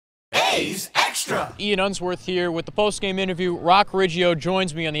A's Extra. Ian Unsworth here with the postgame interview. Riggio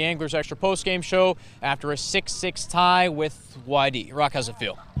joins me on the Anglers Extra postgame show after a 6-6 tie with YD. Rock, how's it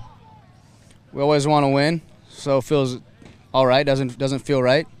feel? We always want to win, so it feels all right. Doesn't feel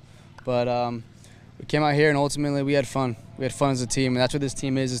right, but we came out here and ultimately we had fun. We had fun as a team, and that's what this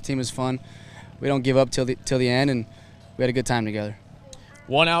team is. This team is fun. We don't give up till the end, and we had a good time together.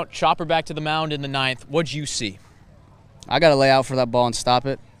 1 out, chopper back to the mound in the 9th. What'd you see? I got to lay out for that ball and stop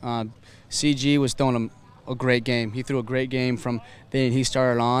it. CG was throwing a great game. He threw a great game from the day he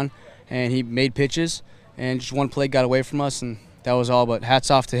started on, and he made pitches, and just one play got away from us, and that was all. But hats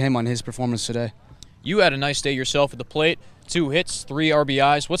off to him on his performance today. You had a nice day yourself at the plate. 2 hits, 3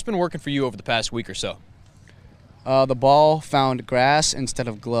 RBIs. What's been working for you over the past week or so? The ball found grass instead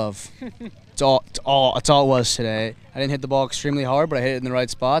of glove. It's all it was today. I didn't hit the ball extremely hard, but I hit it in the right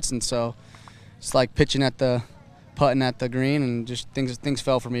spots, and so it's like putting at the green, and just things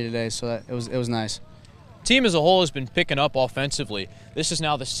fell for me today. So it was nice. Team as a whole has been picking up offensively. This is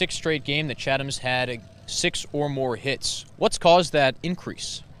now the 6th straight game that Chatham's had 6 or more hits. What's caused that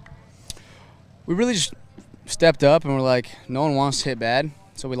increase? We really just stepped up, and we're like, no one wants to hit bad,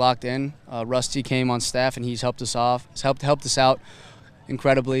 so we locked in. Rusty came on staff, and he's helped us out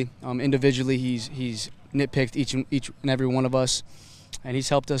incredibly. Individually, he's nitpicked each and every one of us, and he's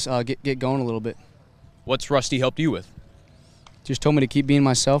helped us get going a little bit. What's Rusty helped you with? Just told me to keep being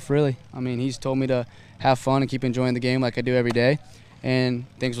myself, really. I mean, he's told me to have fun and keep enjoying the game like I do every day, and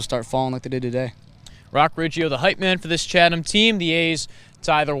things will start falling like they did today. Riggio, the hype man for this Chatham team. The A's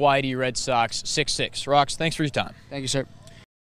tie their YD Red Sox 6-6. Rocks, thanks for your time. Thank you, sir.